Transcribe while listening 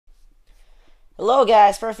Hello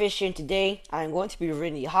guys, Furfish here, and today I'm going to be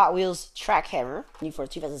reviewing the Hot Wheels Track Hammer, new for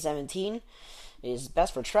 2017. It is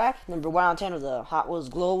best for track, number 1 out of 10 of the Hot Wheels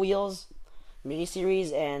Glow Wheels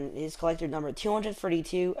miniseries, and it is collector number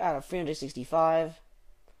 232 out of 365.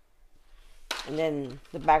 And then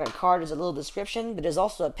the back of the card is a little description, but there's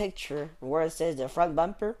also a picture where it says the front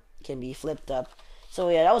bumper can be flipped up. So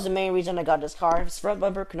yeah, that was the main reason I got this car. If this front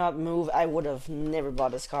bumper could not move, I would have never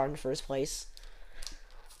bought this car in the first place.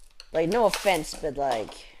 Like, no offense, but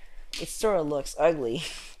like, it sort of looks ugly.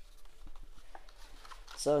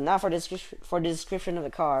 So now for the description of the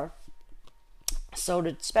car. So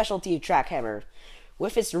the specialty track hammer,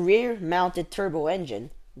 with its rear-mounted turbo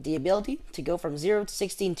engine, the ability to go from 0 to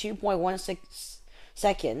 60 in 2.16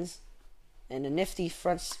 seconds, and a nifty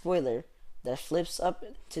front spoiler that flips up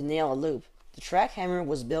to nail a loop. The track hammer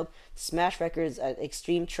was built to smash records at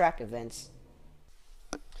extreme track events.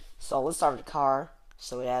 So let's start with the car.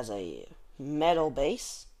 So it has a metal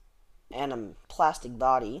base and a plastic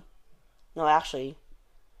body. No, actually,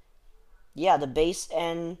 yeah, the base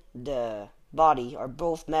and the body are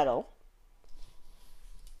both metal.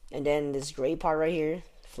 And then this gray part right here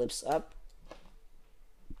flips up.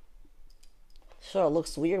 So it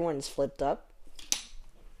looks weird when it's flipped up.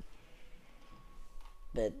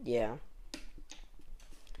 But yeah.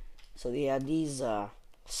 So they have these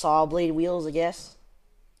saw blade wheels, I guess.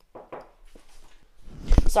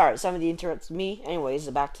 Sorry, somebody interrupts me. Anyways,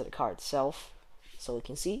 back to the car itself. So we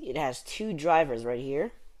can see it has two drivers right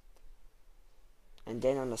here. And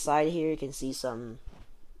then on the side here, you can see some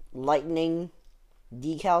lightning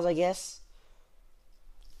decals, I guess.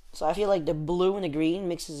 So I feel like the blue and the green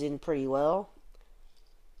mixes in pretty well.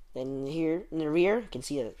 Then here in the rear, you can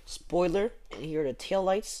see a spoiler. And here are the tail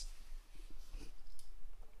lights.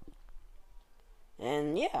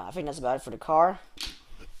 And yeah, I think that's about it for the car.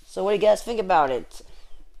 So what do you guys think about it?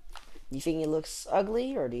 Do you think it looks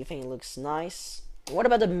ugly, or do you think it looks nice? What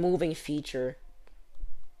about the moving feature?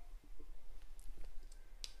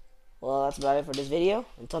 Well, that's about it for this video.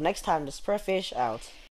 Until next time, this Furfish out.